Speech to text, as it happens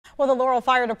Well, the Laurel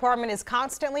Fire Department is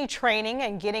constantly training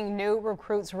and getting new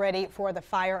recruits ready for the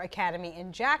Fire Academy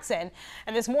in Jackson.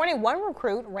 And this morning, one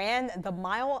recruit ran the 1.5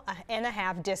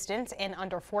 mile distance in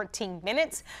under 14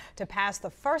 minutes to pass the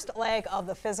first leg of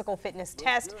the physical fitness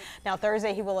test. Now,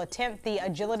 Thursday, he will attempt the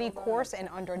agility course in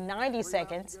under 90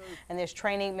 seconds. And this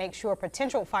training makes sure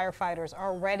potential firefighters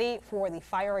are ready for the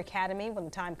Fire Academy when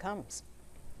the time comes.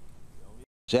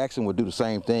 Jackson would do the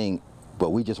same thing,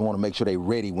 but we just want to make sure they're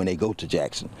ready when they go to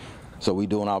Jackson. So we're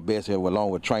doing our best here along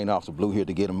with Trained Officer Blue here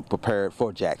to get them prepared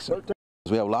for Jackson.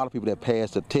 We have a lot of people that pass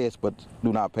the test but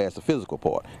do not pass the physical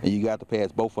part. And you got to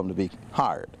pass both of them to be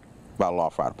hired by the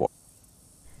Laurel Fire Department.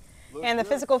 And the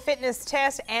physical fitness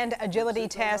test and agility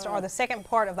test are the second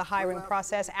part of the hiring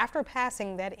process after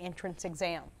passing that entrance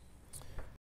exam.